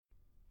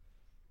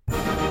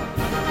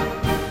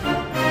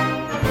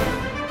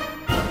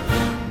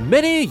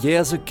Many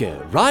years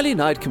ago, Riley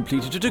Knight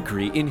completed a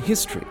degree in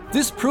history.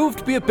 This proved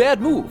to be a bad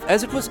move,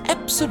 as it was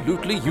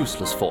absolutely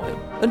useless for him.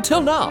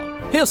 Until now.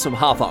 Here's some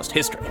half-assed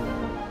history.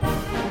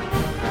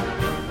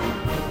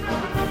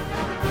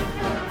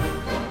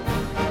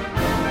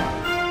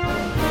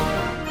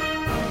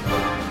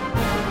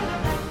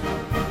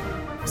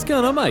 What's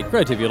going on, mate?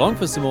 Great to have you along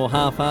for some more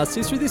half-assed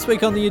history. This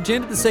week on the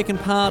agenda, the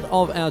second part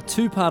of our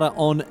two-parter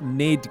on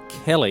Ned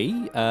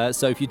Kelly.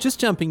 So if you're just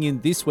jumping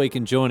in this week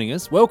and joining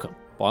us, welcome.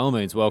 By all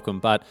means, welcome.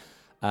 But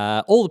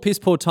all the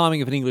piss-poor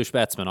timing of an English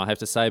batsman, I have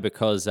to say,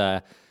 because,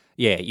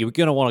 you're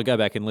going to want to go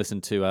back and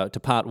listen to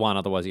part one.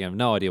 Otherwise, you have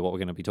no idea what we're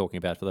going to be talking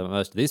about for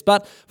most of this.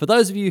 But for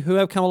those of you who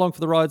have come along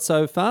for the ride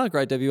so far,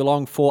 great to have you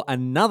along for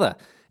another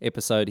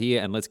episode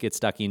here. And let's get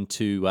stuck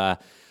into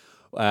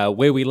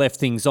where we left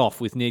things off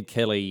with Ned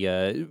Kelly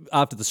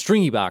after the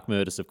Stringybark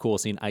murders, of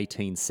course, in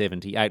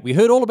 1878. We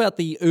heard all about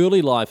the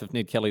early life of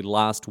Ned Kelly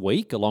last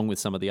week, along with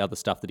some of the other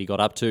stuff that he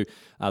got up to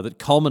that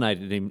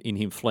culminated in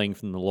him fleeing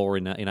from the law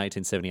in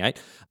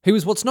 1878. He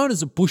was what's known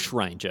as a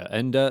bushranger.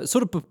 And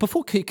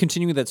before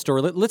continuing that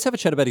story, let's have a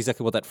chat about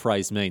exactly what that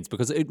phrase means,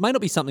 because it may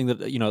not be something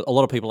that a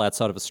lot of people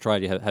outside of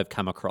Australia have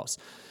come across.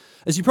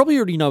 As you probably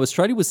already know,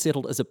 Australia was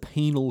settled as a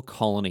penal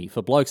colony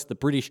for blokes that the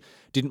British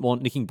didn't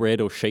want nicking bread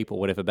or sheep or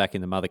whatever back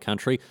in the mother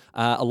country.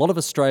 A lot of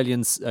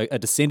Australians are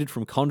descended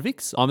from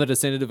convicts. I'm a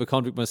descendant of a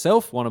convict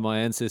myself. One of my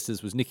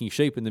ancestors was nicking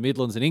sheep in the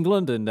Midlands in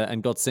England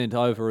and got sent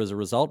over as a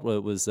result,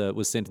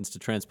 was sentenced to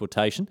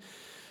transportation.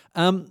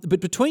 But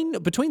between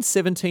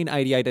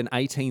 1788 and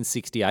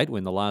 1868,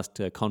 when the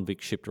last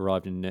convict ship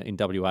arrived in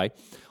WA,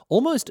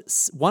 almost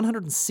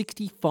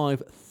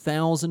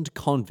 165,000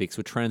 convicts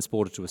were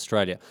transported to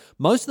Australia.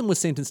 Most of them were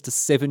sentenced to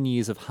 7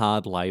 years of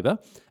hard labour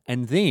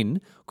and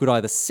then could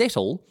either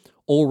settle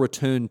or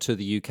return to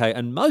the UK.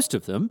 And most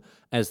of them,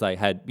 as they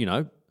had,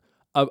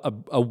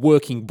 a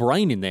working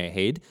brain in their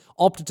head,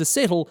 opted to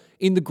settle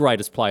in the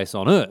greatest place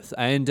on earth.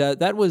 And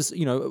that was,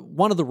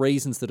 one of the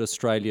reasons that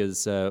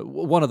Australia's,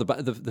 one of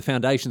the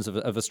foundations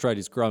of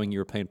Australia's growing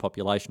European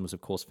population was,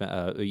 of course,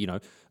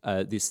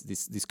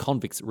 this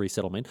convicts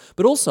resettlement.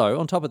 But also,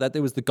 on top of that,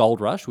 there was the gold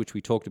rush, which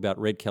we talked about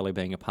Red Kelly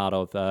being a part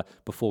of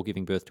before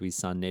giving birth to his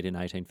son Ned in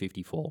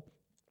 1854.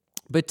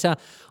 But I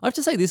have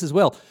to say this as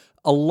well.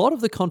 A lot of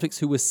the convicts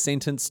who were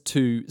sentenced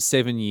to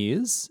 7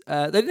 years,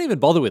 they didn't even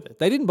bother with it.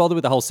 They didn't bother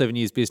with the whole 7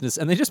 years business,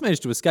 and they just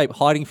managed to escape,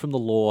 hiding from the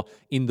law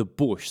in the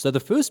bush. So the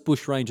first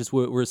bushrangers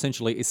were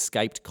essentially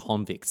escaped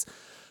convicts.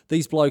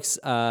 These blokes,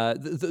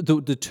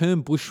 the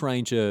term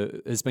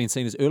bushranger has been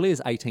seen as early as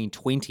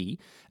 1820,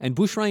 and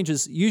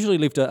bushrangers usually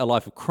lived a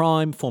life of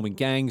crime, forming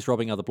gangs,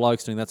 robbing other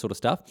blokes, doing that sort of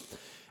stuff.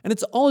 And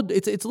it's odd,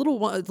 it's a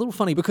little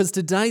funny, because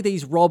today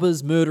these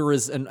robbers,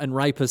 murderers and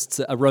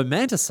rapists are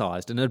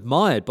romanticised and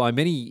admired by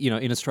many,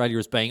 in Australia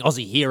as being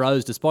Aussie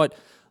heroes, despite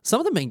some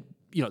of them being,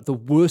 the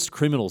worst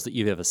criminals that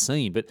you've ever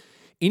seen. But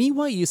any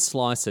way you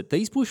slice it,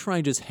 these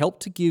bushrangers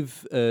helped to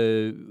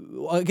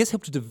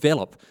helped to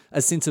develop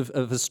a sense of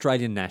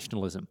Australian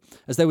nationalism,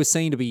 as they were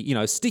seen to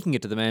be, sticking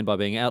it to the man by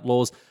being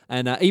outlaws.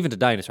 And even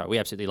today in Australia, we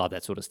absolutely love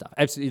that sort of stuff.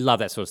 Absolutely love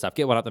that sort of stuff.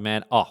 Get one up the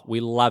man. Oh,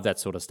 we love that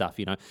sort of stuff,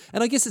 And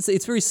I guess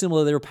it's very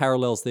similar. There are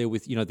parallels there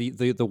with,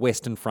 the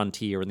Western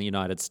frontier in the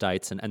United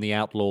States and the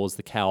outlaws,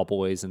 the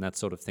cowboys and that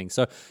sort of thing.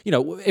 So,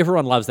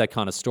 everyone loves that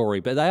kind of story,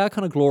 but they are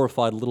kind of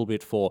glorified a little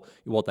bit for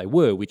what they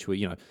were, which were,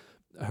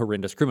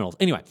 horrendous criminals.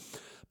 Anyway,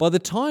 by the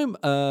time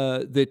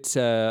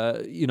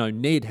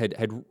Ned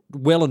had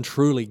well and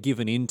truly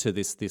given into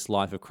this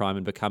life of crime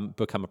and become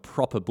a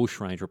proper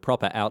bushranger, a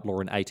proper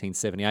outlaw in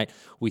 1878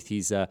 with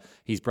his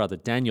brother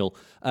Daniel,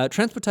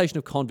 transportation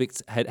of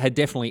convicts had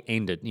definitely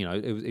ended.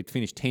 It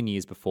finished 10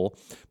 years before,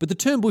 but the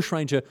term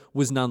bushranger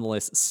was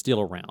nonetheless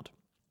still around.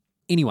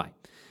 Anyway,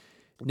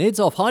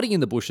 Ned's off hiding in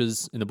the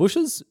bushes. In the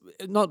bushes?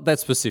 Not that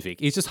specific.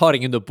 He's just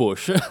hiding in the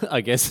bush,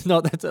 I guess.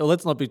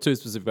 Let's not be too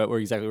specific about where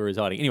he's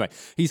hiding. Anyway,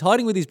 he's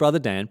hiding with his brother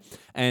Dan,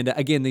 and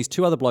again, these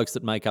two other blokes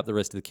that make up the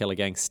rest of the Kelly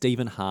gang,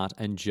 Stephen Hart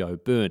and Joe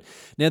Byrne.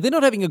 Now, they're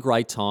not having a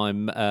great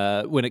time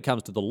when it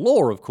comes to the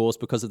law, of course,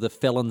 because of the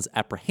Felons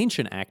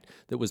Apprehension Act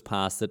that was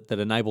passed that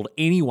enabled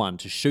anyone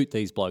to shoot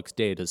these blokes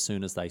dead as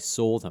soon as they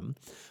saw them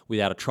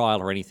without a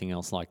trial or anything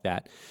else like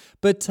that.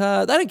 But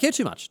they don't care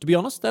too much, to be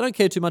honest. They don't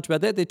care too much about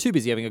that. They're too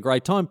busy having a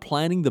great time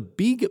planning the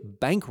big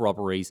bank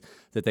robberies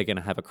that they're going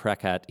to have a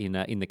crack at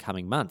in the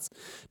coming months.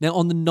 Now,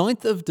 on the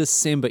 9th of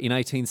December in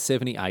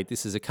 1878,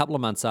 this is a couple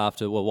of months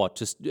after,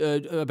 just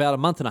about a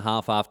month and a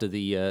half after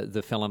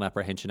the Felon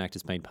Apprehension Act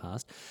has been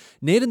passed,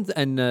 Ned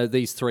and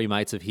these three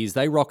mates of his,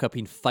 they rock up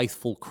in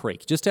Faithful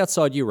Creek, just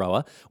outside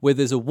Euroa, where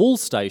there's a wool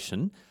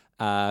station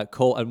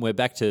and we're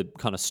back to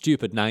kind of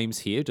stupid names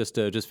here, just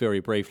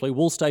very briefly,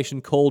 wool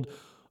station called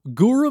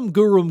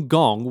Gurum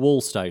Gong Wool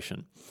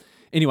Station.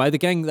 Anyway, the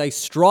gang, they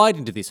stride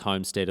into this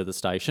homestead of the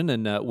station,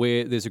 and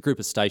where there's a group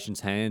of station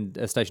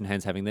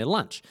hands having their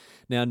lunch.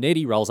 Now,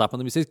 Neddy rolls up on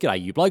them and says,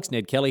 "G'day, you blokes,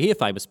 Ned Kelly here,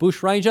 famous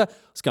bushranger.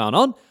 What's going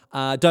on?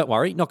 Don't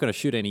worry, not going to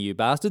shoot any of you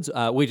bastards.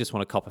 We just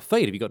want to cop a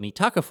feed. Have you got any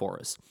tucker for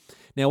us?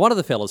 Now, one of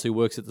the fellas who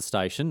works at the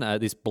station,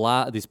 this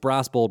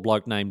brass-balled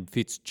bloke named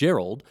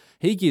Fitzgerald,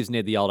 he gives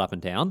Ned the old up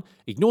and down,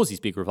 ignores his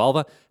big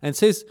revolver, and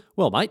says,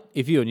 "Well, mate,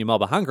 if you and your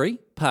mob are hungry,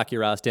 park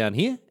your ass down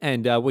here,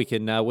 and we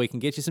can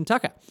get you some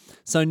tucker."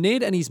 So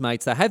Ned and his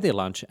mates, they have their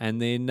lunch and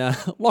then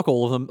lock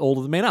all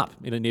of the men up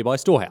in a nearby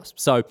storehouse.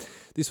 So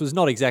this was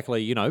not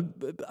exactly,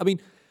 I mean,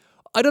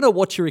 I don't know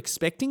what you're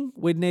expecting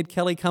when Ned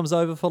Kelly comes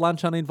over for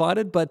lunch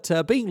uninvited, but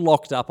being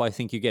locked up, I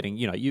think you're getting,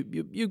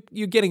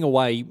 you're getting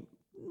away.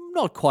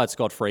 Not quite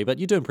scot-free, but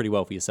you're doing pretty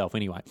well for yourself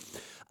anyway.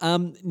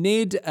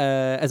 Ned,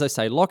 as I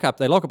say, they lock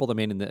up all the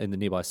men in the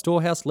nearby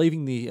storehouse,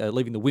 leaving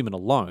the women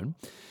alone.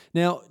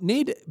 Now,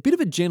 Ned, a bit of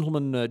a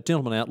gentleman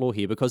outlaw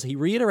here, because he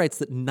reiterates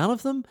that none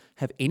of them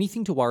have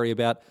anything to worry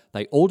about.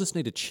 They all just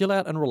need to chill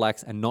out and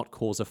relax and not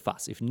cause a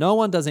fuss. If no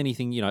one does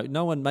anything,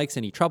 no one makes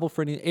any trouble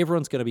for anything,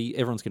 everyone's going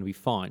to be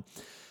fine.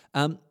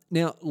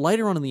 Now,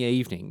 later on in the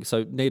evening,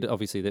 so Ned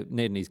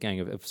and his gang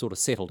have sort of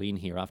settled in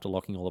here after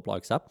locking all the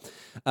blokes up.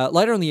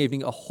 Later in the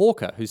evening, a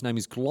hawker whose name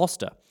is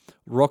Gloucester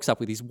rocks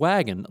up with his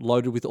wagon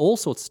loaded with all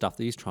sorts of stuff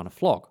that he's trying to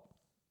flog.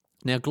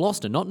 Now,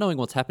 Gloucester, not knowing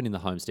what's happened in the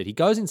homestead, he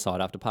goes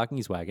inside after parking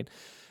his wagon,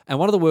 and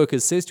one of the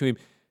workers says to him,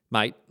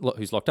 "Mate,"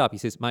 who's locked up, he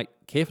says, "Mate,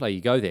 careful how you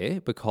go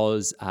there,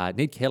 because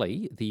Ned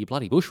Kelly, the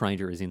bloody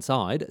bushranger, is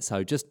inside,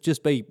 so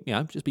just be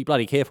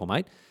bloody careful,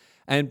 mate."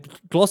 And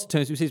Gloucester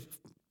turns to him and says,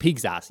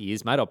 "Pig's ass he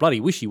is, mate. I bloody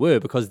wish he were,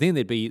 because then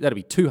that'd be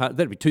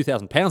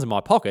 £2,000 in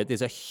my pocket.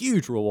 There's a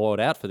huge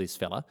reward out for this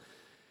fella."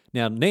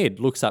 Now Ned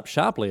looks up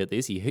sharply at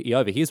this. He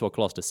overhears what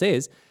Gloucester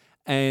says,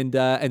 and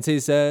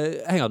says,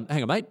 "Hang on,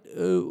 mate.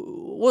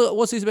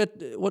 What's this about?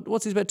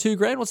 What's this about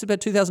 £2,000? What's this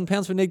about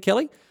 £2,000 for Ned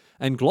Kelly?"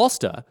 And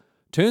Gloucester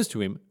turns to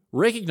him,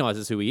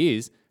 recognises who he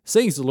is,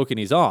 sees the look in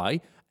his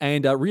eye,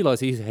 and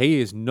realises he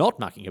is not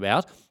mucking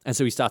about, and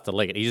so he starts to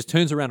leg it. He just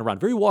turns around and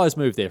runs. Very wise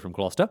move there from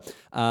Gloucester.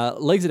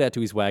 Legs it out to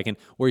his wagon,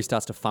 where he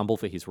starts to fumble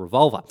for his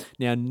revolver.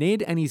 Now,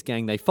 Ned and his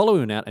gang, they follow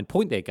him out and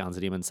point their guns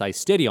at him and say,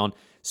 steady on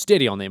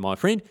there, my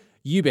friend.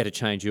 You better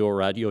change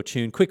your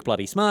tune quick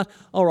bloody smart,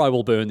 or I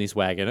will burn this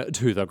wagon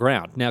to the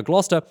ground." Now,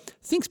 Gloucester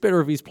thinks better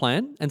of his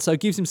plan, and so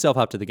gives himself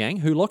up to the gang,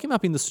 who lock him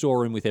up in the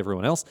storeroom with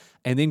everyone else,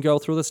 and then go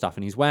through the stuff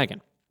in his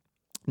wagon.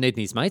 Ned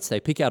and his mates, they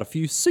pick out a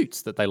few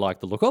suits that they like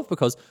the look of,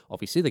 because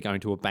obviously they're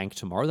going to a bank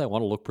tomorrow. They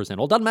want to look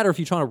presentable. Doesn't matter if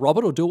you're trying to rob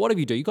it or do whatever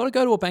you do. You've got to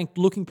go to a bank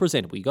looking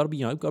presentable. You've got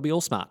to be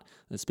all smart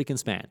and spick and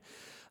span.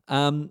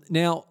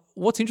 Now,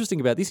 what's interesting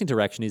about this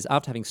interaction is,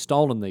 after having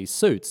stolen these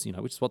suits,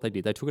 which is what they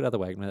did, they took it out of the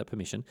wagon without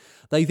permission.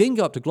 They then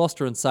go up to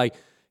Gloucester and say,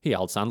 "Here,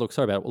 old son, look,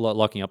 sorry about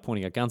locking up,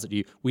 pointing our guns at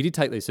you. We did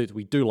take these suits.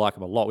 We do like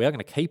them a lot. We are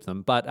going to keep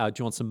them, but do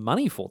you want some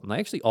money for them?" They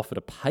actually offer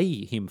to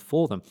pay him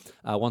for them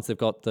once they've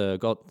got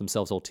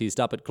themselves all teased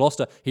up. But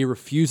Gloucester, he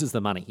refuses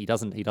the money. He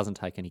doesn't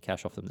take any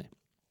cash off them there.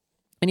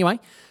 Anyway,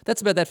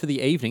 that's about that for the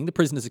evening. The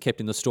prisoners are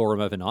kept in the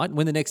storeroom overnight, and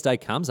when the next day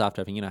comes,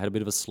 after having had a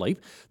bit of a sleep,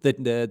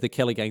 the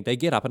Kelly gang, they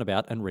get up and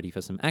about and ready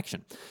for some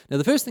action. Now,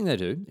 the first thing they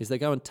do is they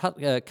go and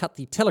cut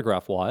the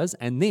telegraph wires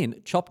and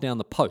then chop down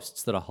the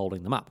posts that are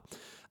holding them up.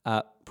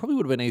 Probably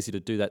would have been easy to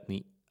do that in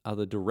the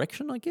other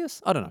direction, I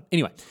guess. I don't know.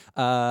 Anyway,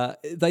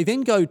 they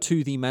then go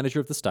to the manager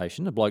of the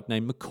station, a bloke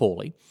named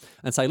Macaulay,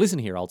 and say, "Listen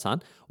here, old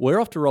son, we're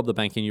off to rob the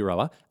bank in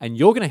Euroa, and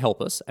you're going to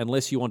help us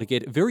unless you want to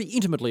get very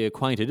intimately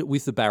acquainted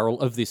with the barrel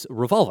of this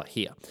revolver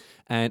here."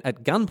 And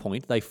at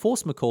gunpoint, they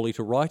forced Macaulay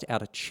to write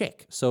out a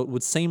check, so it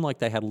would seem like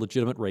they had a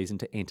legitimate reason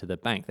to enter the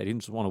bank. They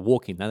didn't just want to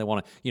walk in; they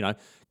want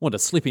to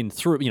slip in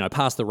through,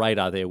 past the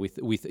radar there with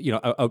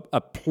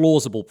a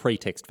plausible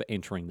pretext for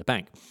entering the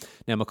bank.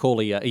 Now,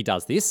 Macaulay, he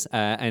does this,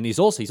 and he's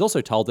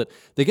also told that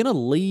they're going to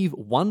leave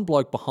one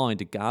bloke behind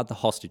to guard the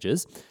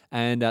hostages,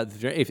 and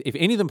if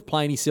any of them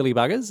play any silly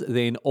buggers,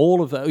 then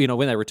all of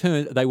when they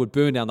return, they would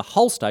burn down the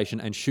whole station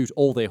and shoot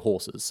all their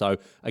horses. So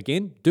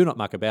again, do not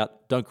muck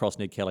about, don't cross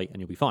Ned Kelly, and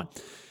you'll be fine.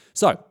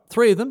 So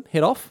 3 of them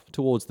head off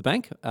towards the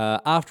bank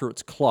after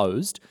it's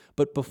closed,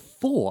 but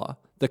before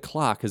the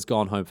clerk has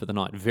gone home for the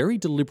night. Very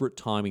deliberate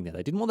timing there.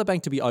 They didn't want the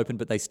bank to be open,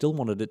 but they still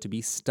wanted it to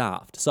be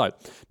staffed. So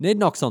Ned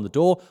knocks on the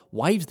door,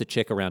 waves the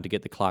check around to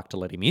get the clerk to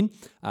let him in.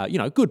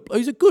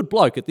 He's a good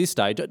bloke at this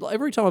stage.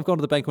 Every time I've gone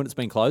to the bank when it's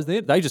been closed,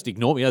 they just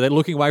ignore me. They're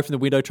looking away from the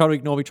window, trying to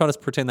ignore me, trying to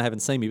pretend they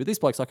haven't seen me. But this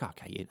bloke's like,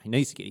 okay, yeah, he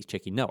needs to get his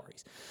check in, no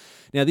worries.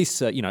 Now, this,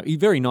 he's a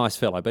very nice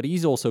fellow, but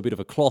he's also a bit of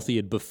a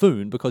cloth-eared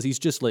buffoon because he's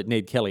just let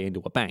Ned Kelly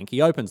into a bank.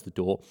 He opens the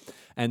door,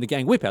 and the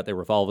gang whip out their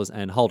revolvers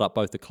and hold up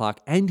both the clerk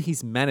and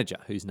his manager,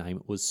 whose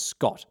name was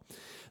Scott.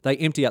 They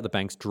empty out the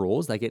bank's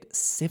drawers. They get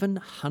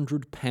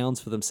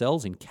 £700 for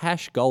themselves in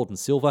cash, gold and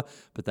silver,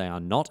 but they are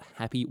not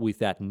happy with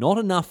that. Not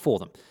enough for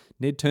them.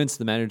 Ned turns to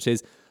the manager and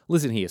says,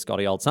 "Listen here,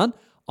 Scotty, old son.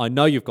 I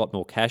know you've got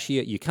more cash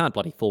here. You can't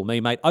bloody fool me,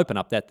 mate. Open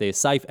up that there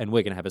safe, and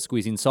we're going to have a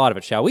squeeze inside of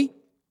it, shall we?"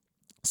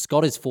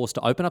 Scott is forced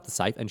to open up the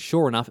safe, and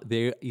sure enough,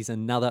 there is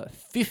another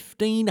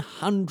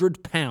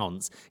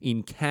 £1,500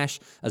 in cash,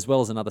 as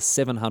well as another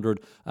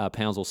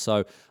 £700 or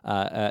so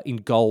in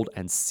gold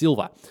and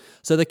silver.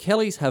 So the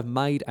Kellys have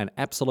made an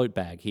absolute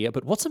bag here.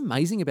 But what's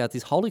amazing about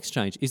this whole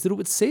exchange is that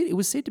it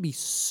was said to be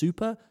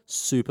super,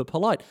 super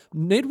polite.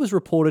 Ned was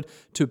reported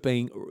to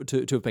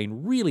have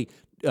been really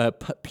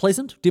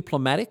pleasant,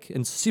 diplomatic,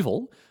 and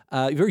civil,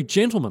 very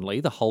gentlemanly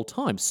the whole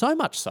time. So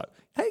much so,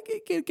 hey,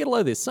 get a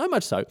load of this, so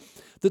much so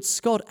that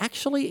Scott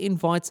actually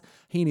invites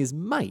he and his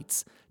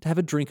mates to have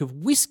a drink of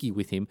whiskey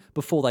with him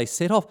before they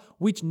set off,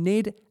 which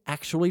Ned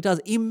actually does.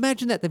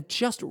 Imagine that. They've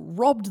just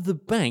robbed the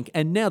bank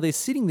and now they're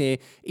sitting there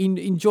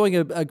enjoying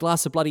a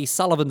glass of bloody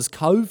Sullivan's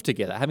Cove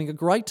together, having a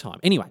great time.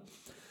 Anyway,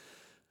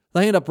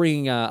 they end up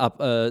bringing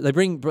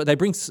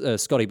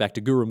Scotty back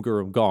to Gurum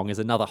Gurum Gong as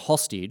another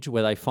hostage,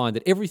 where they find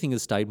that everything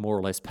has stayed more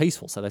or less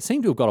peaceful. So they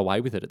seem to have got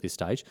away with it at this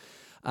stage.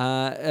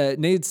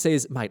 Ned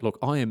says, mate, look,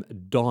 I am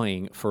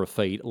dying for a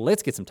feed.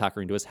 Let's get some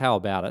tucker into us. How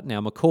about it? Now,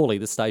 Macaulay,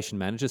 the station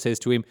manager, says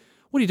to him,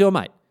 what are you doing,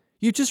 mate?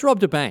 You've just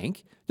robbed a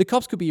bank. The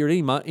cops could be here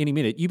any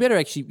minute. You better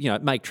actually,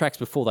 make tracks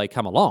before they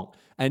come along.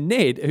 And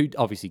Ned, who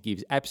obviously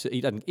gives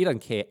absolutely, he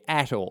doesn't care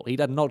at all. He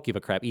does not give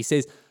a crap. He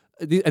says,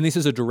 and this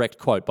is a direct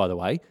quote, by the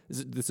way.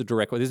 This is a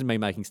direct quote. This is me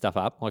making stuff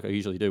up, like I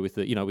usually do with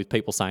with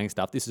people saying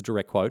stuff. This is a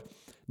direct quote.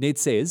 Ned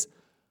says,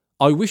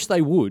 I wish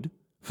they would,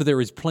 for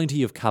there is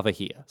plenty of cover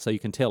here. So you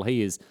can tell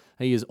he is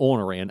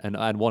ornery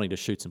and wanting to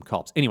shoot some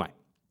cops. Anyway,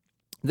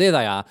 there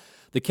they are,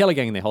 the Kelly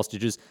gang and their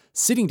hostages,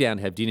 sitting down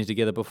to have dinner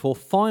together before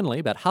finally,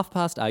 about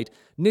 8:30,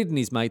 Ned and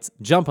his mates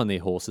jump on their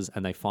horses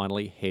and they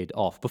finally head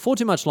off. Before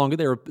too much longer,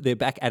 they're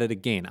back at it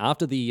again.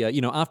 After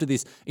after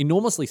this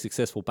enormously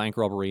successful bank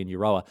robbery in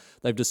Euroa,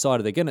 they've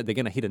decided they're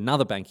gonna hit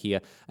another bank here.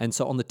 And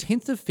so on the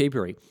 10th of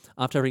February,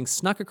 after having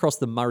snuck across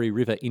the Murray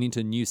River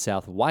into New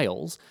South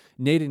Wales,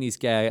 Ned and his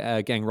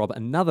gang rob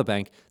another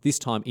bank, this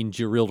time in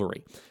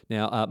Jerilderie.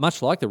 Now,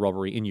 much like the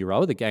robbery in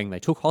Euroa, the gang, they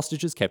took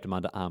hostages, kept them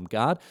under armed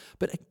guard.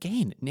 But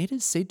again, Ned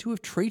is said to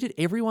have treated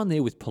everyone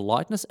there with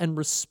politeness and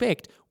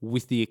respect,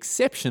 with the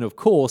exception, of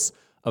course,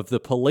 of the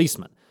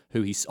policeman,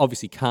 who he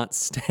obviously can't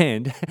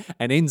stand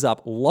and ends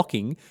up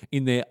locking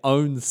in their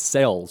own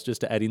cells,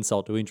 just to add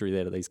insult to injury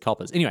there to these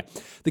coppers. Anyway,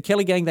 the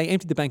Kelly gang, they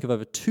emptied the bank of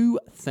over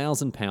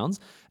 £2,000,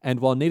 and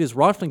while Ned is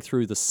rifling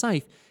through the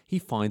safe, he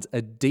finds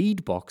a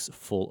deed box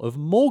full of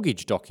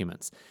mortgage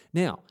documents.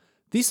 Now,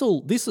 this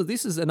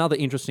is another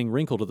interesting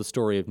wrinkle to the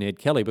story of Ned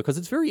Kelly, because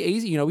it's very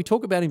easy. We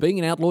talk about him being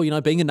an outlaw,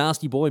 being a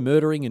nasty boy,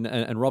 murdering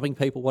and robbing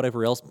people,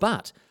 whatever else.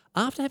 But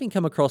after having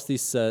come across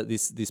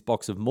this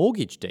box of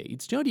mortgage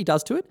deeds, do you know what he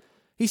does to it?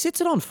 He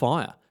sets it on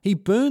fire. He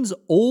burns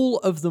all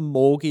of the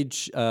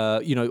mortgage,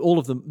 all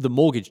of the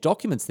mortgage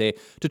documents there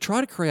to try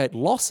to create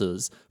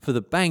losses for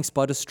the banks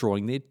by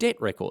destroying their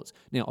debt records.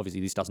 Now,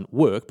 obviously, this doesn't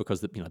work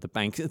because the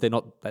banks, they're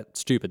not that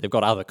stupid. They've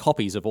got other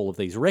copies of all of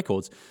these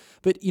records.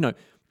 But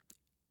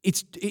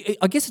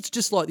I guess it's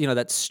just like,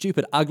 that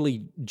stupid,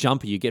 ugly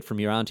jumper you get from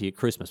your auntie at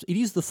Christmas. It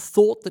is the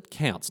thought that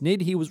counts.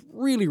 Ned here was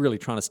really, really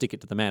trying to stick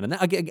it to the man. And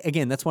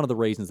again, that's one of the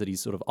reasons that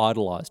he's sort of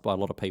idolised by a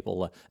lot of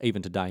people,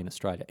 even today in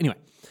Australia. Anyway,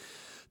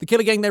 the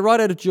Kelly gang, they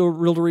ride out of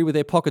Jerilderie with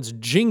their pockets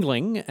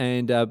jingling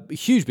and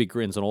huge big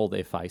grins on all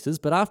their faces.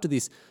 But after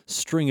this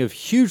string of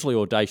hugely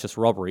audacious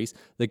robberies,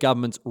 the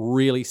governments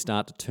really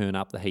start to turn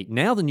up the heat.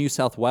 Now the New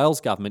South Wales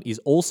government is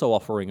also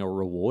offering a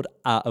reward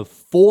of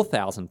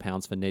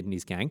 £4,000 for Ned and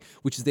his gang,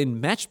 which is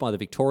then matched by the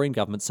Victorian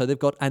government. So they've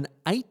got an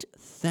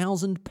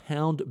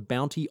 £8,000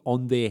 bounty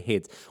on their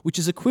heads, which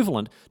is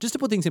equivalent, just to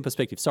put things in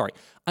perspective,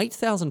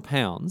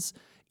 £8,000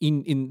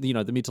 in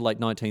the mid to late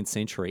 19th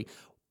century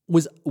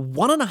was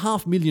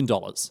 $1.5 million.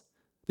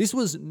 This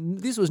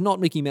was not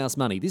Mickey Mouse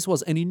money. This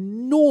was an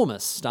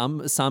enormous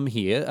sum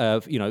here,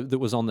 that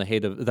was on the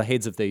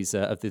heads of these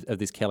of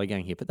this Kelly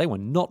gang here. But they were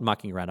not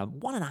mucking around.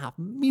 $1.5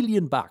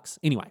 million.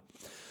 Anyway,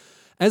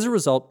 as a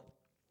result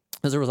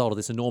of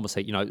this enormous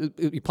heat,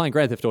 you're playing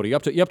Grand Theft Auto.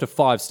 You're up to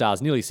 5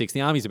 stars, nearly 6.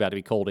 The army's about to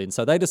be called in,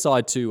 so they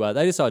decide to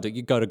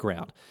go to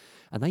ground,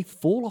 and they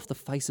fall off the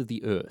face of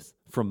the earth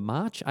from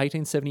March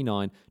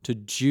 1879 to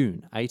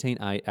June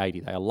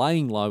 1880. They are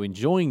laying low,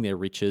 enjoying their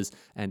riches,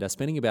 and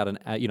spending about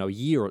a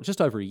year, or just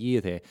over a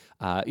year there,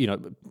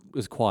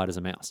 as quiet as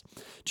a mouse.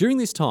 During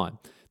this time,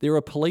 there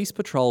are police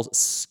patrols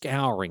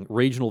scouring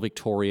regional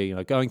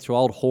Victoria, going through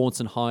old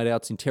haunts and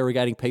hideouts,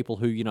 interrogating people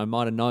who,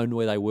 might have known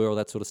where they were, all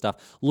that sort of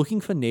stuff,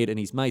 looking for Ned and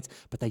his mates,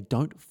 but they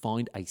don't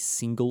find a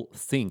single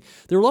thing.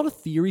 There are a lot of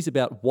theories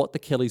about what the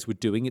Kellys were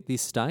doing at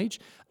this stage,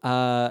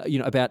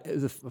 about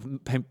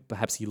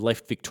perhaps he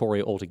left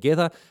Victoria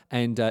altogether,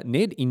 and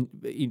Ned,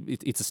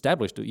 it's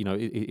established,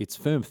 it's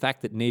firm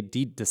fact that Ned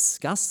did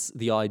discuss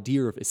the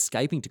idea of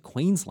escaping to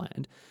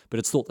Queensland, but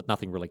it's thought that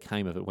nothing really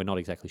came of it. We're not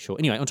exactly sure.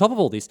 Anyway, on top of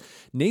all this,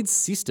 Ned's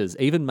sisters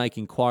even make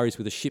inquiries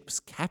with the ship's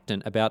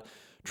captain about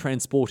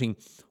transporting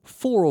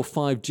 4 or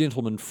 5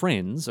 gentlemen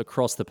friends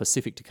across the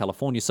Pacific to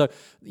California. So,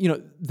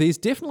 there's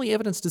definitely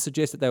evidence to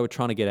suggest that they were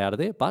trying to get out of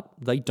there, but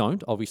they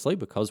don't, obviously,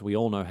 because we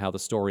all know how the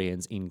story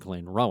ends in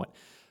Glenrowan.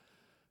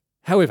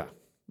 However,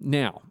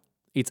 now,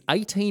 It's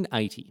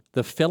 1880.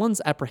 The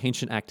Felons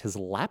Apprehension Act has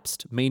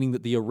lapsed, meaning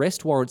that the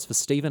arrest warrants for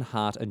Stephen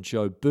Hart and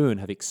Joe Byrne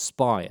have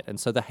expired, and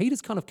so the heat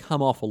has kind of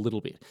come off a little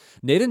bit.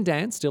 Ned and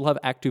Dan still have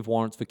active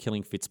warrants for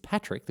killing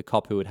Fitzpatrick, the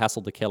cop who had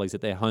hassled the Kellys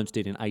at their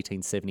homestead in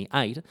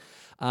 1878.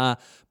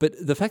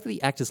 But the fact that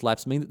the act has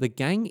lapsed means that the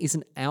gang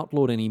isn't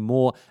outlawed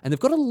anymore, and they've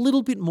got a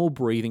little bit more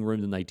breathing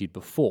room than they did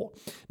before.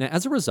 Now,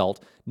 as a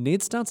result,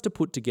 Ned starts to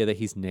put together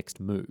his next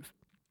move.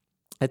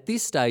 At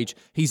this stage,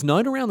 he's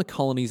known around the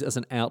colonies as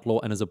an outlaw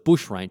and as a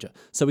bushranger,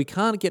 so he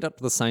can't get up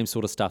to the same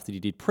sort of stuff that he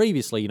did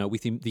previously,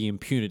 with the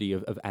impunity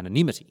of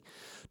anonymity.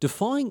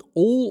 Defying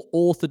all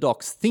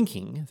orthodox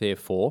thinking,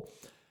 therefore,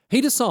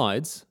 he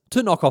decides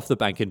to knock off the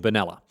bank in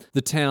Benalla,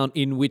 the town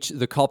in which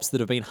the cops that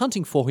have been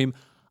hunting for him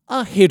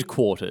are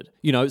headquartered.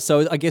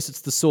 So I guess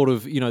it's the sort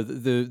of,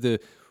 the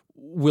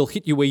will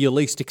hit you where you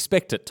least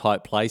expect it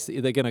type place.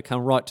 They're going to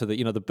come right to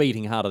the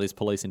beating heart of this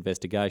police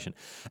investigation.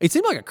 It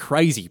seemed like a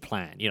crazy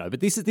plan,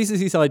 but this is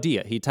his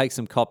idea. He takes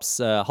some cops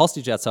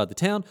hostage outside the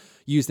town,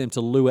 use them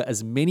to lure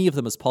as many of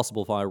them as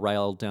possible via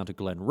rail down to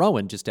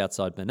Glenrowan, just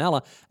outside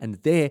Benalla, and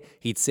there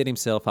he'd set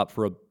himself up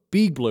for a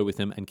big blue with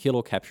them and kill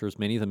or capture as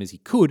many of them as he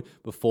could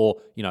before,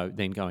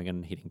 then going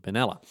and hitting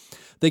Benalla.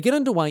 They get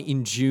underway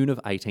in June of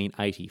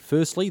 1880.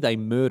 Firstly, they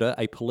murder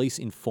a police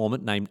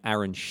informant named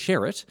Aaron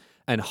Sherritt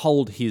and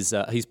hold his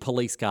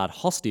police guard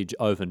hostage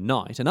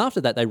overnight. And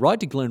after that, they ride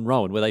to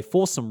Glenrowan, where they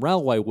force some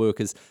railway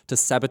workers to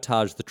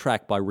sabotage the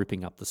track by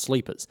ripping up the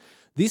sleepers.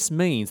 This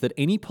means that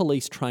any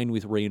police train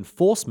with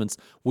reinforcements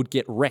would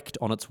get wrecked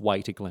on its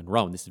way to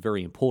Glenrowan. This is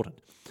very important.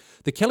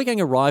 The Kelly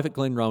gang arrive at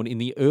Glenrowan in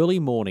the early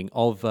morning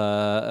of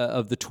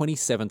the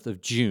 27th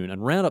of June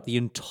and round up the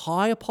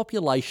entire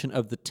population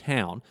of the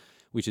town,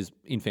 which is,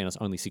 in fairness,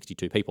 only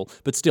 62 people,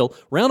 but still,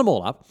 round them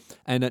all up,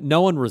 and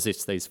no one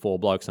resists these four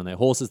blokes on their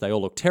horses. They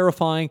all look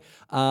terrifying,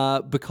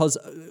 because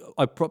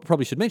I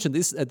probably should mention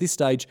this, at this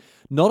stage,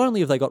 not only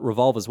have they got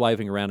revolvers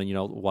waving around and,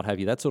 what have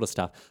you, that sort of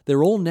stuff,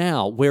 they're all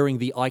now wearing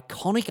the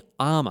iconic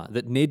armour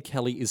that Ned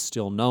Kelly is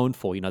still known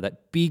for,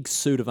 that big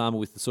suit of armour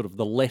with the sort of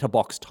the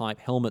letterbox-type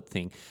helmet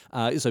thing.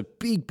 So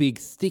big,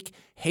 thick,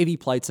 heavy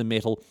plates of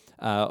metal,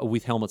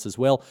 with helmets as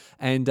well.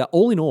 And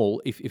all in all,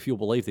 if you'll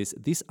believe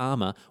this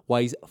armour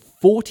weighs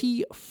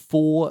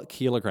 44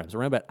 kilograms,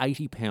 around about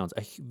 80 pounds.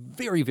 A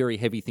very, very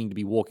heavy thing to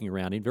be walking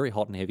around in, very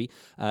hot and heavy.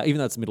 Even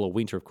though it's the middle of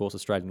winter, of course,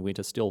 Australian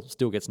winter still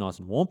gets nice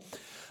and warm.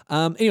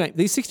 Anyway,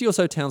 these 60 or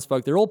so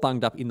townsfolk, they're all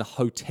bunged up in the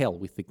hotel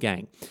with the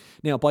gang.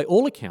 Now, by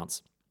all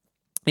accounts,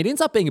 it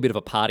ends up being a bit of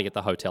a party at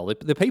the hotel.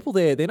 The people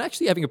there, they're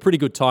actually having a pretty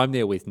good time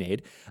there with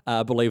Ned,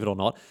 believe it or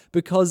not,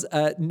 because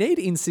Ned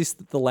insists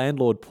that the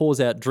landlord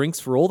pours out drinks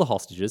for all the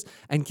hostages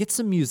and gets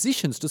some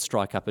musicians to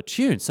strike up a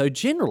tune. So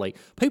generally,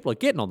 people are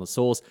getting on the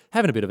sauce,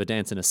 having a bit of a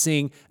dance and a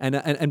sing,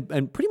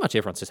 and pretty much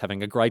everyone's just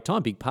having a great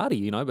time, big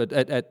party, But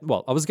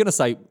I was going to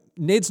say,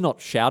 Ned's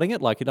not shouting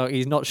it,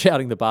 he's not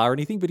shouting the bar or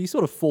anything, but he's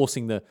sort of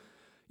forcing the...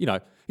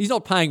 he's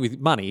not paying with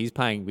money, he's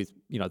paying with,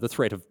 the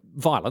threat of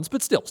violence,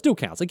 but still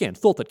counts. Again,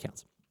 thought that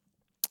counts.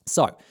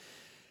 So,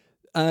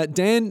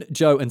 Dan,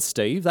 Joe and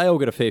Steve, they all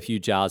get a fair few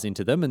jars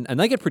into them, and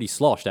they get pretty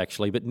sloshed,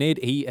 actually, but Ned,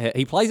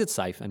 he plays it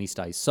safe and he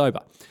stays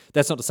sober.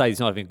 That's not to say he's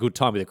not having a good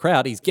time with the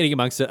crowd. He's getting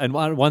amongst it, and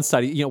one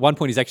stage, at one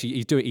point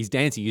he's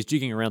dancing, he's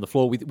jigging around the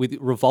floor with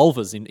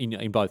revolvers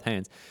in both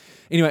hands.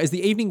 Anyway, as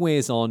the evening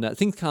wears on,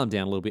 things calm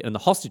down a little bit, and the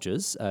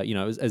hostages,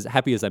 as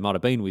happy as they might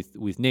have been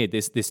with Ned,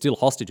 they're still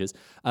hostages,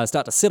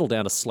 start to settle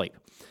down to sleep.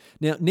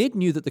 Now, Ned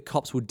knew that the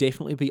cops would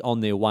definitely be on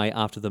their way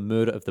after the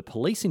murder of the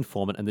police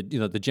informant and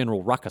the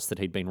general ruckus that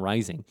he'd been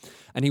raising.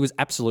 And he was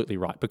absolutely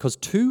right, because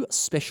two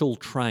special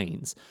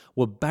trains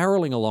were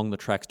barrelling along the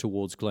tracks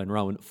towards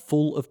Glenrowan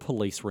full of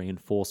police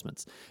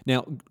reinforcements.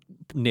 Now,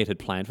 Ned had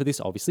planned for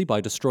this, obviously, by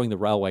destroying the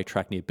railway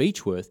track near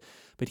Beechworth,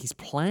 but his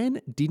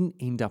plan didn't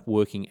end up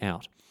working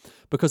out,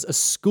 because a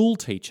school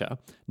teacher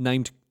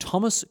named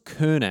Thomas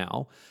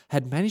Curnow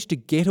had managed to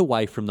get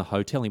away from the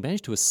hotel. He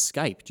managed to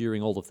escape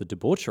during all of the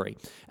debauchery.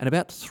 And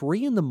about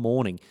 3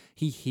 a.m,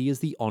 he hears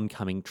the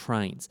oncoming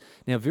trains.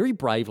 Now, very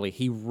bravely,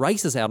 he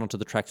races out onto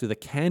the tracks with a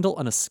candle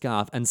and a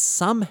scarf and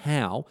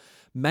somehow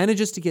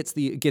manages to get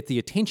the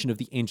attention of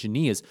the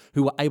engineers,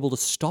 who were able to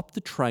stop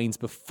the trains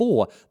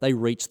before they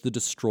reached the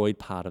destroyed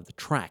part of the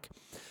track.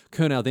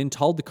 Curnow then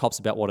told the cops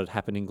about what had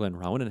happened in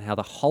Glenrowan and how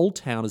the whole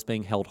town is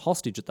being held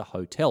hostage at the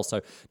hotel.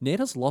 So Ned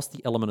has lost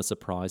the element of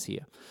surprise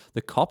here.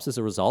 The cops, as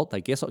a result,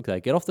 they get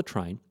off the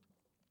train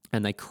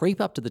and they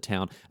creep up to the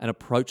town and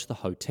approach the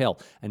hotel.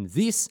 And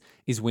this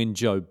is when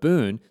Joe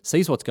Byrne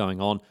sees what's going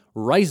on,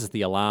 raises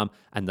the alarm,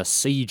 and the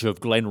siege of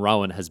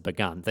Glenrowan has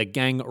begun. The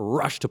gang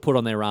rush to put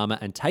on their armour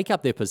and take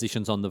up their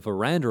positions on the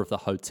veranda of the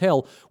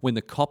hotel when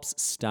the cops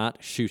start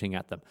shooting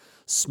at them.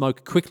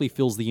 Smoke quickly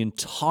fills the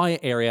entire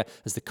area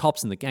as the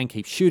cops and the gang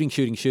keep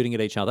shooting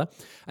at each other.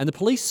 And the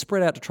police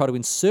spread out to try to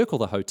encircle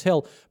the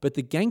hotel, but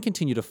the gang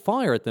continue to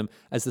fire at them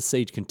as the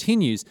siege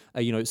continues,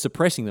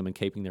 suppressing them and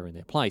keeping them in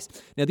their place.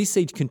 Now, this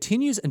siege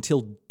continues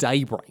until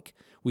daybreak,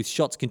 with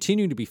shots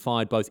continuing to be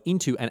fired both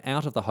into and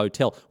out of the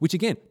hotel, which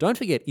again, don't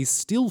forget, is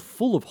still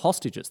full of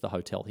hostages, the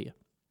hotel here.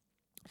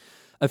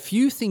 A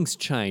few things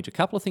change. A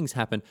couple of things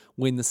happen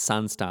when the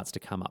sun starts to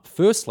come up.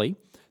 Firstly,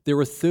 there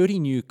are 30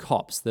 new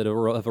cops that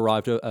have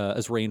arrived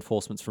as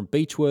reinforcements from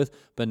Beechworth,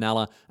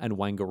 Benalla and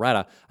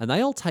Wangaratta, and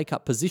they all take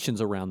up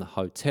positions around the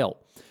hotel.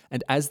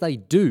 And as they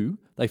do,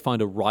 they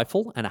find a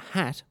rifle and a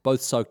hat,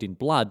 both soaked in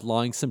blood,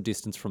 lying some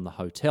distance from the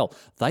hotel.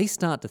 They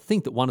start to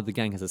think that one of the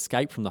gang has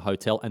escaped from the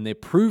hotel, and they're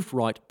proved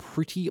right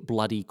pretty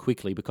bloody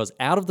quickly, because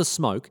out of the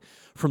smoke,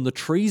 from the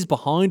trees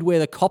behind where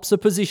the cops are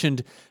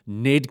positioned,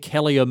 Ned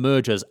Kelly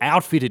emerges,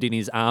 outfitted in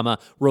his armour,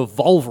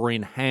 revolver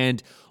in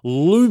hand,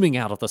 looming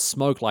out of the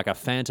smoke like a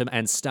phantom,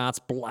 and starts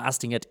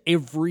blasting at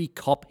every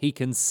cop he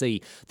can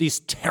see.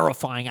 This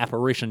terrifying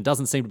apparition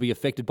doesn't seem to be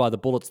affected by the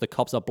bullets the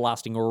cops are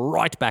blasting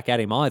right back at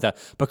him either,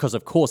 because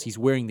of course he's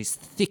wearing this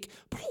thick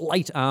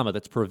plate armour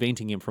that's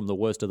preventing him from the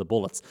worst of the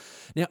bullets.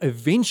 Now,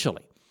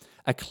 eventually,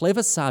 a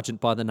clever sergeant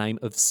by the name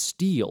of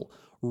Steele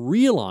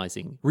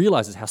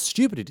realizes how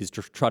stupid it is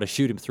to try to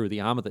shoot him through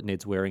the armour that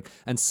Ned's wearing,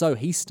 and so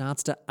he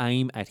starts to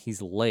aim at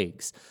his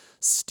legs.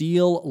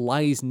 Steele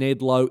lays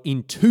Ned low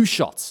in 2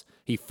 shots.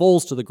 He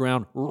falls to the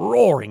ground,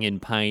 roaring in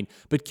pain,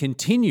 but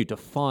continued to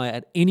fire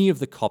at any of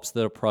the cops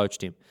that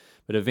approached him.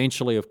 But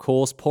eventually, of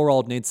course, poor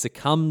old Ned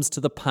succumbs to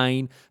the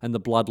pain and the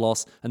blood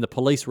loss, and the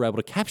police were able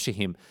to capture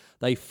him.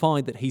 They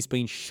find that he's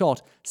been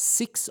shot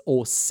 6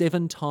 or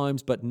 7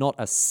 times, but not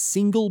a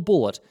single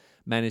bullet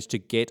managed to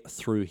get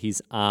through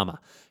his armour.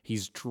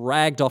 He's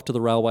dragged off to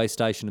the railway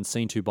station and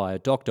seen to by a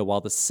doctor,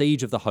 while the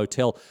siege of the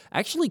hotel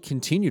actually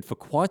continued for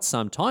quite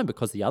some time,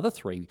 because the other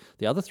three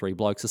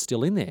blokes are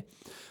still in there.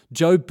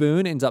 Joe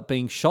Byrne ends up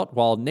being shot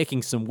while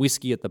necking some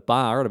whiskey at the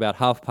bar at about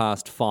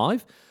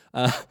 5:30.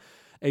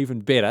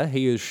 Even better,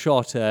 he is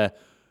shot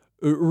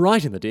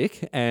right in the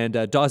dick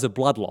and dies of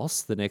blood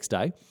loss the next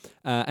day.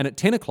 And at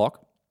 10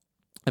 o'clock,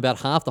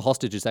 about half the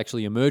hostages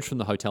actually emerge from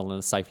the hotel and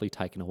are safely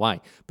taken away.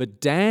 But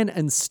Dan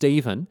and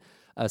Stephen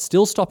are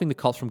still stopping the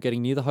cops from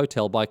getting near the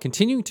hotel by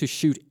continuing to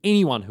shoot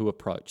anyone who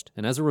approached.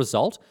 And as a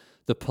result,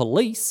 the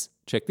police,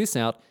 check this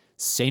out,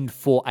 send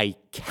for a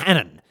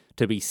cannon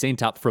to be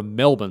sent up from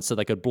Melbourne so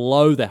they could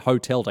blow the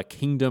hotel to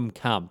kingdom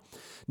come.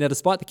 Now,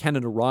 despite the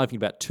cannon arriving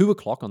about 2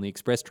 o'clock on the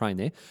express train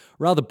there,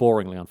 rather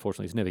boringly,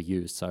 unfortunately, it's never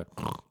used, so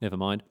never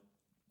mind.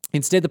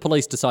 Instead, the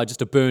police decide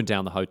just to burn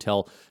down the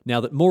hotel now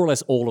that more or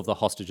less all of the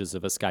hostages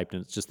have escaped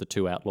and it's just the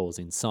 2 outlaws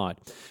inside.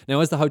 Now,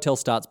 as the hotel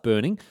starts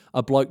burning,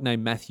 a bloke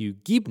named Matthew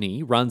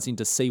Gibney runs in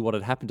to see what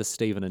had happened to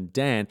Stephen and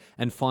Dan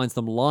and finds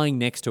them lying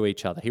next to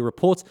each other. He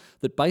reports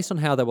that based on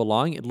how they were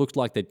lying, it looked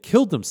like they'd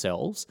killed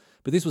themselves,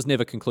 but this was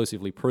never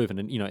conclusively proven.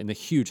 And, in the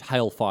huge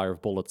hailfire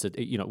of bullets,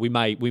 we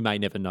may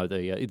never know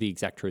the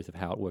exact truth of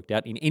how it worked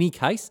out. In any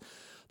case,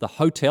 the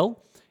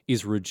hotel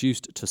is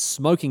reduced to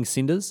smoking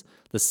cinders,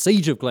 the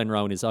siege of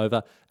Glenrowan is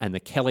over, and the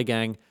Kelly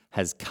gang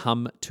has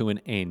come to an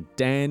end.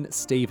 Dan,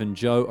 Steve and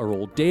Joe are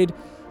all dead,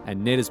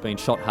 and Ned has been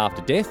shot half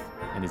to death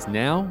and is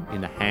now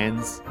in the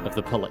hands of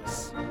the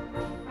police.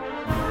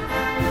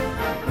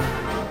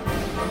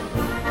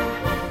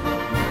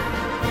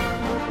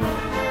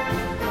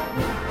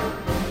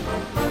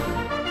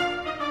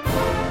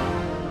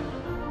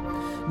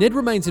 Ned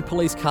remains in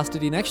police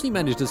custody and actually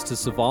manages to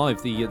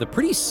survive the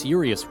pretty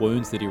serious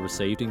wounds that he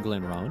received in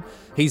Glenrowan.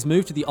 He's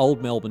moved to the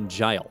old Melbourne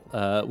jail,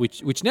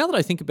 which now that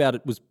I think about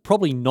it was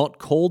probably not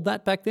called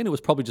that back then. It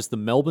was probably just the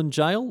Melbourne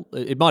jail.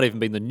 It might even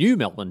been the new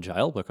Melbourne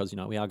jail because,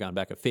 we are going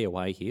back a fair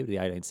way here to the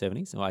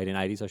 1870s, or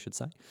 1880s, I should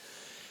say.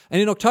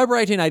 And in October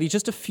 1880,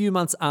 just a few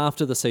months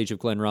after the siege of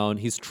Glenrowan,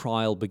 his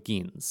trial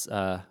begins.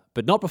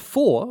 But not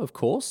before, of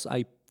course.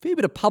 A fair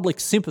bit of public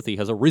sympathy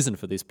has arisen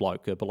for this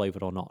bloke, believe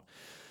it or not.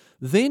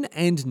 Then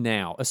and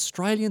now,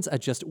 Australians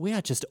we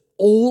are just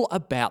all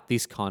about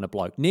this kind of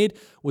bloke. Ned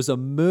was a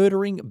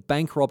murdering,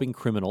 bank-robbing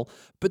criminal,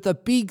 but the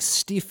big,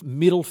 stiff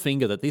middle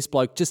finger that this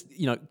bloke just,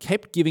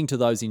 kept giving to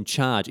those in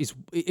charge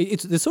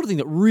it's the sort of thing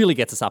that really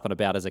gets us up and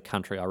about as a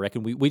country, I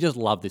reckon. We just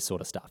love this sort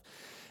of stuff.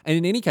 And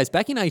in any case,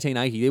 back in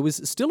 1880, there was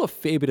still a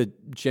fair bit of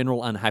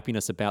general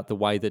unhappiness about the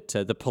way that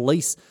the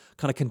police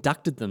kind of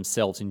conducted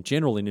themselves in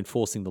general in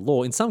enforcing the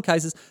law. In some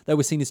cases, they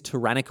were seen as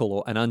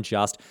tyrannical and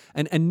unjust.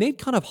 And Ned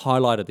kind of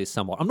highlighted this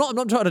somewhat. I'm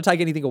not trying to take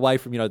anything away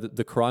from,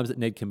 the crimes that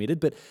Ned committed,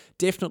 but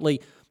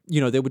definitely,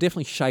 there were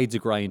definitely shades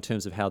of grey in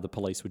terms of how the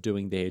police were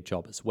doing their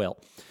job as well.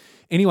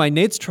 Anyway,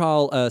 Ned's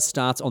trial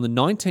starts on the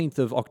 19th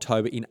of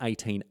October in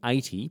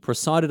 1880,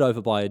 presided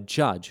over by a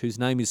judge whose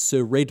name is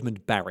Sir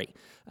Redmond Barry,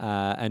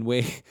 and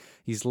where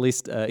his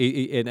list,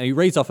 he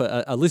reads off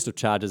a list of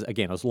charges,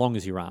 again, as long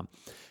as your arm.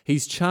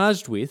 He's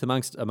charged with,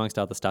 amongst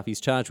other stuff, he's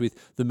charged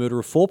with the murder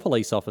of 4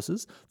 police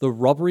officers, the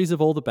robberies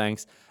of all the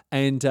banks,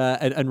 and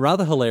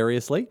rather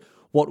hilariously,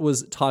 what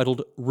was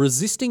titled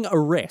resisting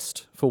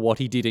arrest for what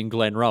he did in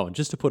Glenrowan,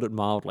 just to put it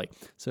mildly.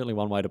 Certainly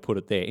one way to put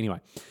it there.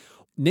 Anyway,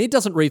 Ned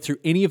doesn't read through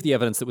any of the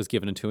evidence that was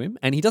given to him,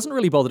 and he doesn't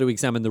really bother to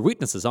examine the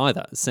witnesses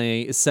either,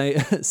 saying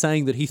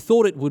that he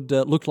thought it would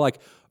look like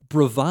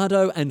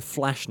bravado and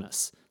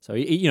flashness. So,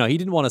 he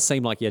didn't want to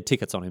seem like he had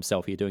tickets on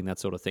himself here doing that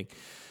sort of thing.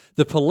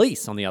 The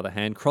police, on the other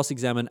hand,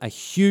 cross-examine a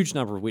huge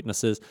number of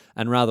witnesses,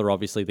 and rather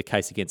obviously the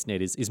case against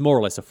Ned is more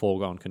or less a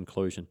foregone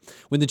conclusion.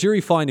 When the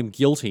jury find him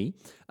guilty,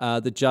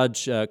 the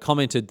judge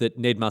commented that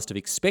Ned must have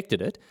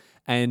expected it,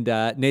 and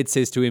Ned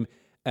says to him,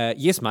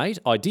 yes, mate,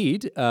 I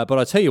did, but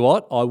I tell you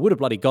what, I would have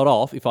bloody got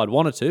off if I'd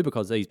wanted to,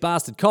 because these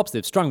bastard cops,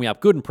 they've strung me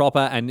up good and proper,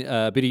 and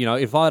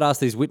if I'd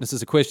asked these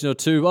witnesses a question or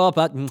two,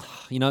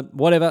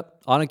 whatever,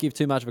 I don't give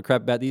too much of a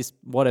crap about this,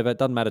 whatever, it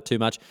doesn't matter too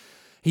much.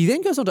 He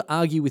then goes on to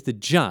argue with the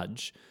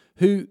judge,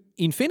 who,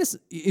 in fairness,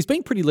 is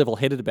being pretty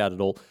level-headed about it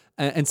all,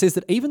 and says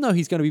that even though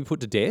he's going to be put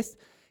to death,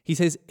 he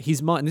says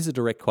his mind, and this is a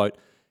direct quote,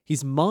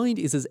 his mind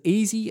is as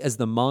easy as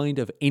the mind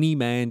of any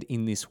man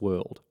in this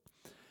world.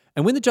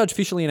 And when the judge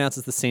officially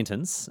announces the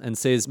sentence and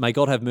says, may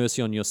God have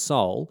mercy on your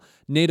soul,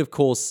 Ned, of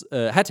course,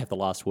 had to have the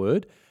last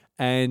word,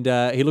 and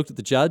he looked at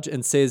the judge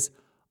and says,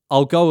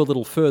 I'll go a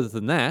little further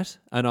than that,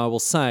 and I will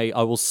say,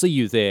 I will see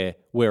you there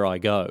where I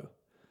go.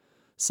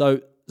 So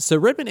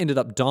Redmond ended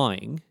up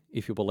dying,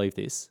 if you believe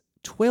this,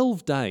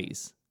 12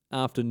 days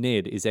after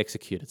Ned is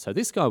executed. So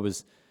this guy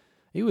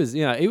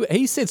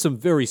he said some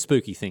very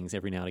spooky things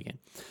every now and again.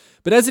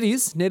 But as it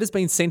is, Ned has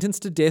been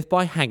sentenced to death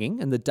by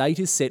hanging, and the date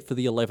is set for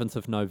the 11th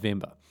of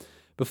November.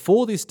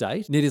 Before this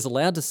date, Ned is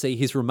allowed to see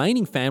his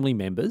remaining family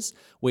members,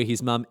 where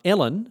his mum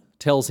Ellen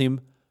tells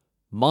him,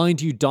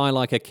 mind you die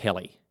like a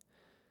Kelly.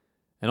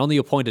 And on the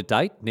appointed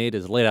date, Ned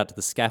is led out to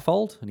the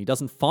scaffold, and he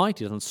doesn't fight,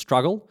 he doesn't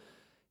struggle.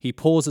 He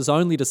pauses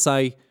only to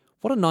say,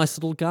 what a nice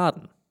little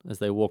garden, as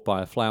they walk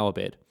by a flower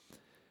bed.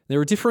 There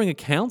are differing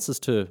accounts as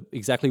to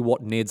exactly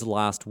what Ned's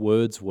last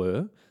words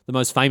were. The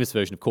most famous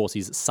version, of course,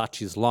 is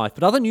such is life,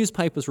 but other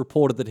newspapers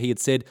reported that he had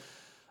said,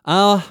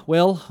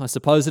 well, I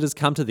suppose it has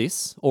come to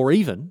this, or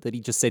even that he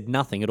just said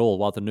nothing at all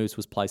while the noose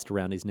was placed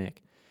around his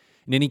neck.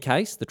 In any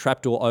case, the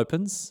trapdoor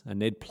opens and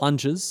Ned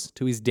plunges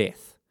to his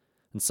death,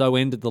 and so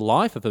ended the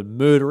life of a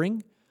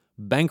murdering,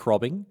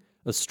 bank-robbing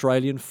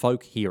Australian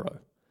folk hero.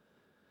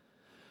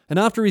 And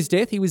after his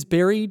death, he was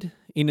buried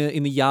in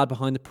the yard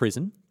behind the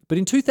prison. But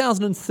in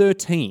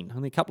 2013,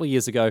 only a couple of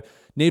years ago,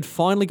 Ned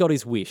finally got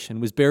his wish and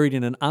was buried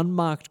in an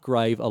unmarked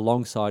grave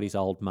alongside his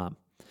old mum.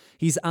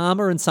 His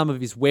armour and some of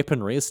his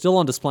weaponry are still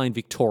on display in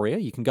Victoria.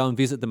 You can go and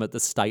visit them at the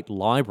State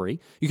Library.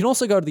 You can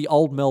also go to the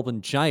Old Melbourne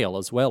Jail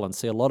as well and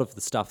see a lot of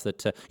the stuff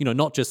that,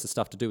 not just the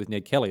stuff to do with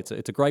Ned Kelly. It's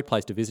a great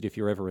place to visit if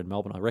you're ever in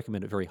Melbourne. I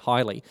recommend it very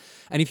highly.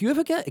 And if you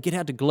ever get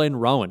out to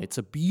Glenrowan, it's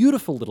a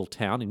beautiful little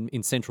town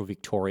in central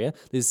Victoria.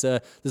 There's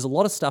a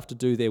lot of stuff to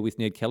do there with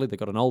Ned Kelly. They've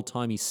got an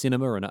old-timey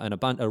cinema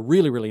and a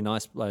really, really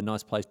nice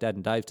place, Dad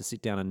and Dave, to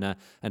sit down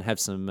and have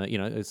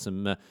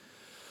some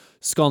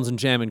scones and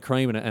jam and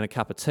cream and a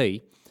cup of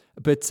tea.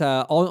 But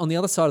on the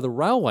other side of the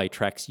railway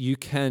tracks, you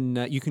can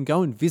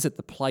go and visit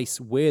the place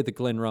where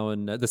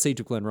the siege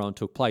of Glenrowan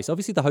took place.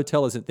 Obviously, the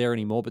hotel isn't there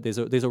anymore, but there's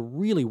a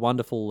really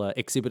wonderful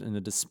exhibit and a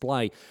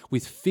display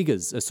with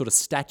figures, sort of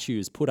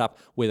statues put up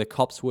where the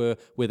cops were,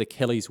 where the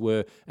Kellys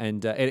were,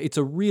 and it's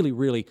a really,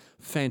 really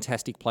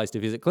fantastic place to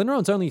visit.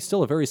 Glenrowan's only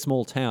still a very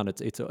small town.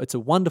 It's a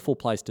wonderful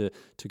place to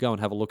go and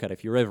have a look at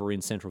if you're ever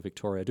in central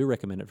Victoria. I do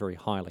recommend it very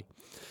highly.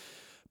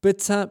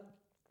 But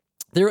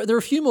There are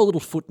a few more little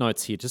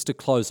footnotes here just to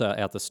close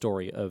out the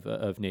story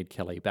of Ned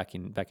Kelly back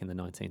in the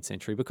 19th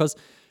century, because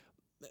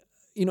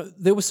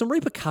there were some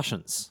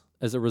repercussions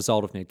as a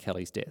result of Ned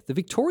Kelly's death. The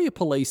Victoria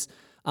Police,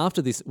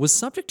 after this, was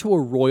subject to a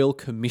royal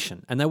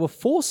commission, and they were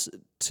forced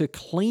to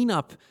clean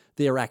up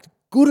their act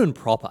good and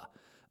proper,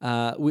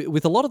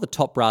 with a lot of the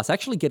top brass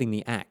actually getting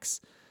the axe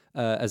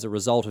as a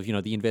result of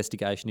the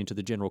investigation into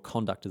the general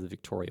conduct of the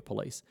Victoria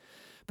Police.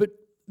 But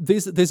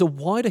there's a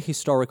wider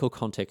historical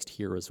context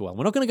here as well.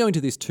 We're not going to go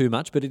into this too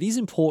much, but it is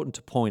important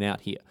to point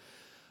out here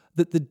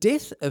that the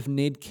death of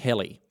Ned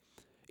Kelly,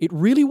 it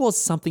really was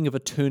something of a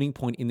turning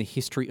point in the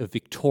history of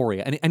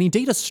Victoria and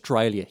indeed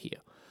Australia here,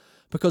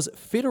 because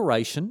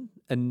federation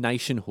and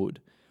nationhood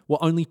were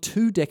only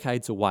 2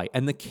 decades away,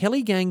 and the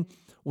Kelly gang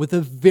were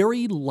the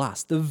very,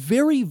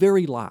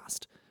 very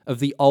last of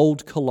the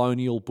old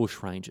colonial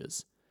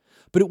bushrangers.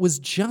 But it was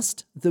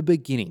just the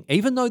beginning.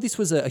 Even though this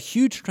was a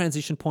huge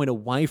transition point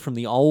away from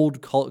the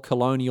old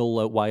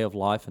colonial way of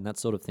life and that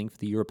sort of thing for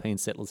the European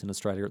settlers in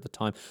Australia at the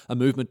time, a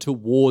movement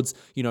towards,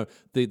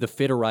 the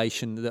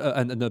federation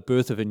and the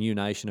birth of a new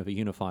nation, of a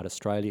unified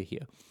Australia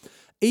here.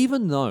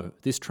 Even though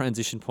this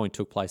transition point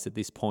took place at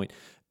this point,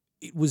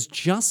 it was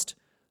just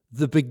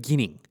the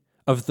beginning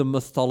of the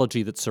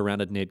mythology that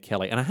surrounded Ned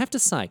Kelly. And I have to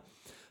say,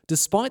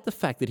 despite the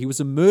fact that he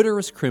was a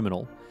murderous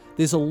criminal,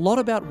 there's a lot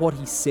about what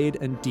he said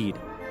and did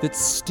that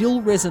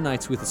still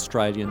resonates with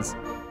Australians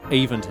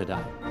even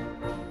today.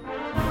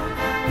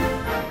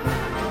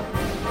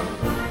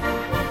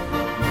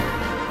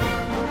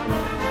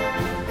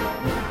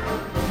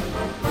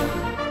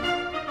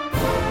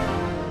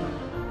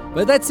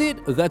 But that's it.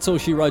 That's all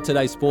she wrote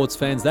today, sports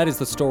fans. That is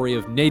the story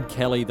of Ned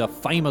Kelly, the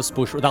famous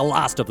the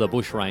last of the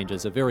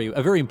bushrangers. A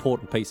very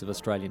important piece of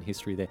Australian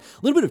history there.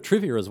 A little bit of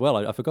trivia as well.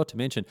 I forgot to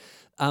mention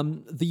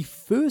the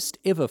first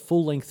ever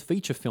full-length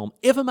feature film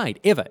ever made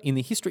in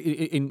the history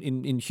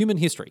in human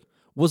history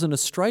was an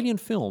Australian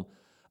film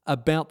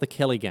about the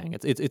Kelly gang.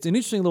 It's an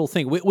interesting little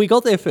thing. We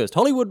got there first.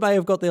 Hollywood may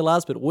have got there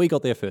last, but we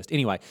got there first.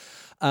 Anyway,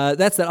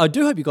 that's that. I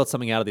do hope you got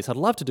something out of this. I'd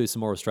love to do some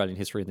more Australian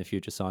history in the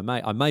future, so I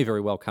may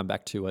very well come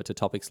back to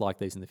topics like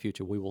these in the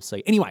future. We will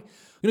see. Anyway,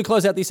 I'm going to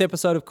close out this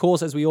episode, of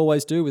course, as we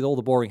always do, with all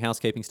the boring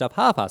housekeeping stuff.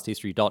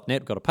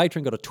 halfassedhistory.net. We've got a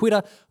Patreon, got a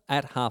Twitter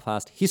at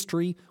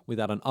halfassedhistory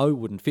without an O.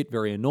 Wouldn't fit.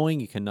 Very annoying.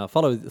 You can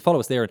follow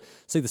us there and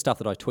see the stuff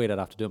that I tweet out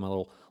after doing my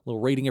little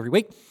reading every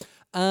week.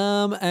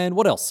 And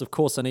what else? Of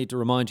course, I need to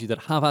remind you that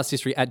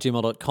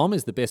halfassedhistory@gmail.com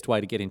is the best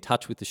way to get in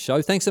touch with the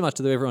show. Thanks so much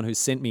to everyone who's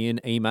sent me in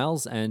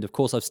emails. And of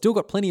course, I've still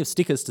got plenty of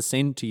stickers to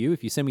send to you.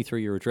 If you send me through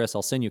your address,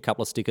 I'll send you a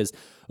couple of stickers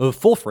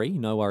for free.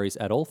 No worries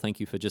at all.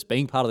 Thank you for just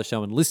being part of the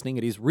show and listening.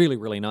 It is really,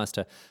 really nice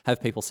to have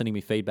people sending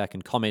me feedback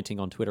and commenting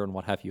on Twitter and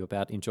what have you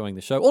about enjoying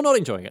the show or not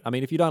enjoying it. I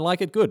mean, if you don't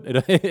like it, good.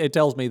 It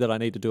tells me that I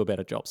need to do a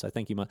better job. So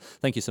thank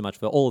you so much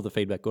for all of the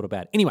feedback, good or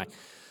bad. Anyway,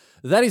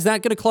 that is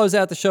that. Going to close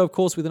out the show, of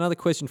course, with another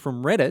question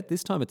from Reddit.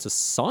 This time it's a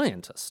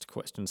scientist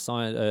question,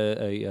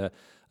 a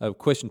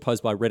question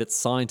posed by Reddit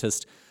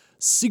scientist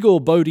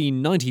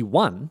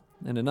SigorBodie91.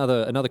 And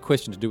another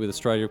question to do with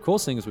Australia, of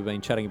course, seeing as we've been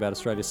chatting about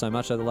Australia so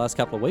much over the last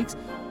couple of weeks.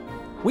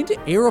 When do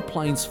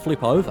aeroplanes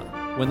flip over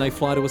when they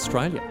fly to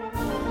Australia?